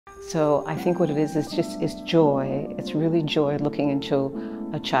So I think what it is it's joy. It's really joy looking into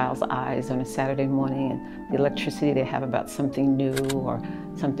a child's eyes on a Saturday morning and the electricity they have about something new or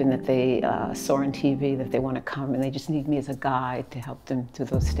something that they saw on TV that they want to come, and they just need me as a guide to help them through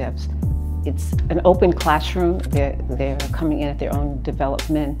those steps. It's an open classroom. They're coming in at their own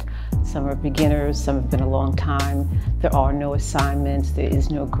development. Some are beginners, some have been a long time. There are no assignments, there is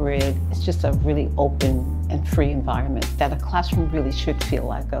no grid. It's just a really open and free environment that a classroom really should feel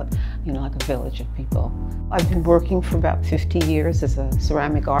like a village of people. I've been working for about 50 years as a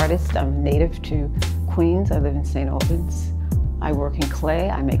ceramic artist. I'm native to Queens. I live in St. Albans. I work in clay,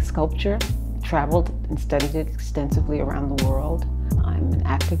 I make sculpture, traveled and studied it extensively around the world. I'm an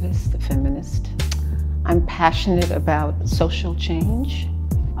activist, a feminist. I'm passionate about social change.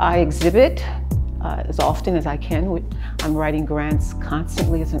 I exhibit as often as I can. I'm writing grants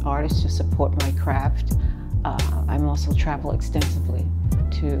constantly as an artist to support my craft. I'm also travel extensively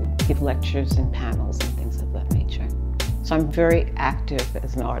to give lectures and panels and things of that nature. So I'm very active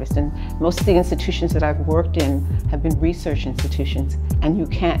as an artist, and most of the institutions that I've worked in have been research institutions, and you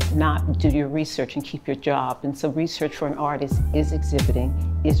can't not do your research and keep your job. And so research for an artist is exhibiting,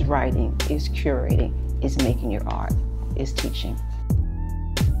 is writing, is curating, is making your art, is teaching.